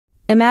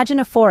Imagine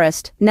a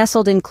forest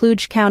nestled in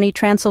Cluj County,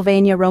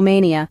 Transylvania,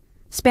 Romania,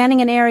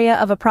 spanning an area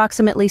of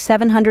approximately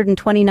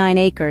 729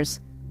 acres.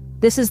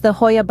 This is the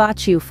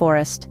Hoia-Baciu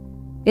forest.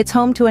 It's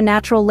home to a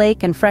natural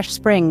lake and fresh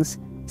springs,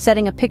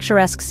 setting a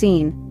picturesque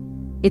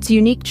scene. Its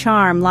unique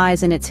charm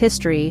lies in its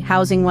history,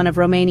 housing one of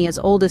Romania's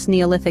oldest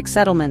Neolithic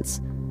settlements.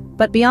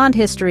 But beyond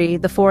history,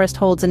 the forest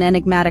holds an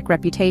enigmatic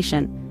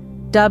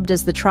reputation. Dubbed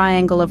as the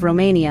Triangle of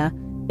Romania,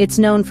 it's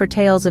known for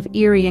tales of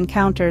eerie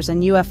encounters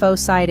and UFO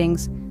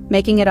sightings,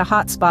 making it a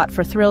hotspot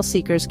for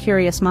thrill-seekers'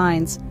 curious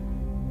minds.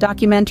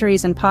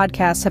 Documentaries and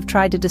podcasts have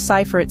tried to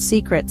decipher its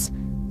secrets,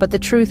 but the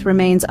truth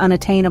remains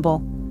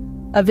unattainable.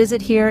 A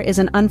visit here is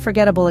an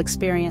unforgettable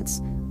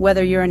experience,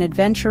 whether you're an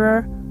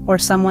adventurer or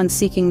someone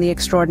seeking the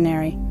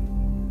extraordinary.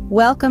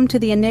 Welcome to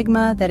the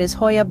enigma that is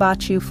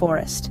Hoia-Baciu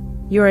Forest.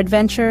 Your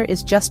adventure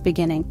is just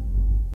beginning.